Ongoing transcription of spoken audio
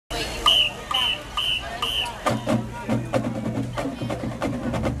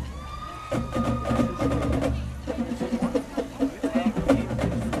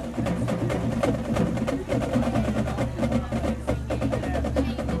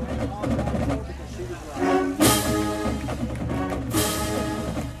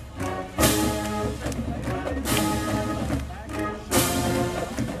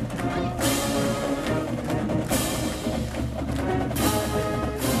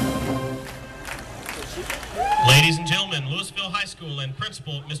gentlemen, Lewisville High School and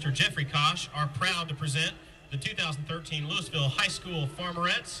Principal Mr. Jeffrey Kosh are proud to present the 2013 Lewisville High School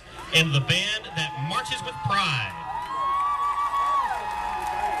Farmerettes and the band that marches with pride.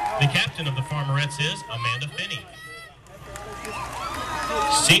 The captain of the Farmerettes is Amanda Finney.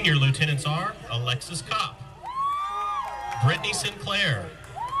 Senior lieutenants are Alexis Kopp, Brittany Sinclair,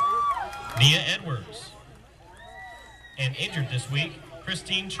 Nia Edwards, and injured this week,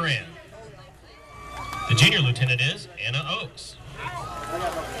 Christine Tran. The junior lieutenant is Anna Oakes.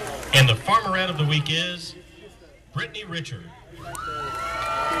 And the Farmerette of the week is Brittany Richard.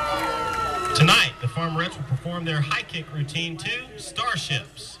 Tonight, the Farmerettes will perform their high kick routine to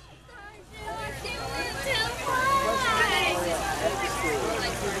Starships.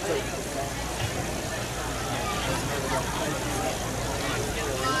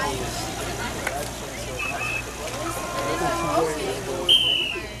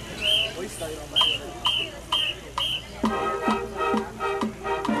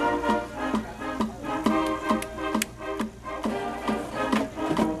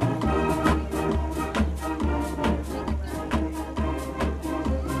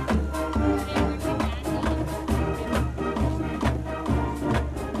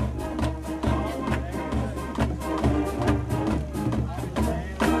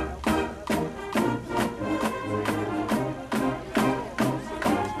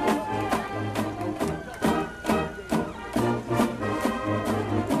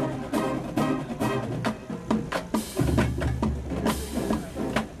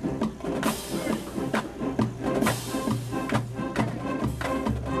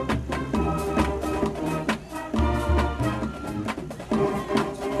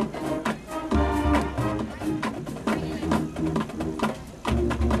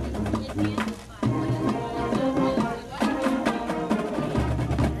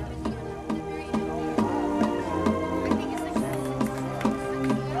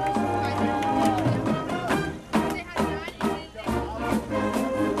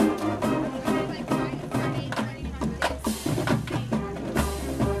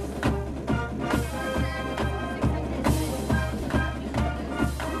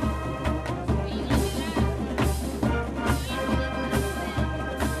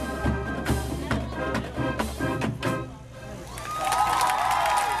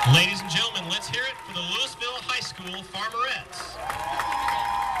 Ladies and gentlemen, let's hear it for the Lewisville High School Farmerettes.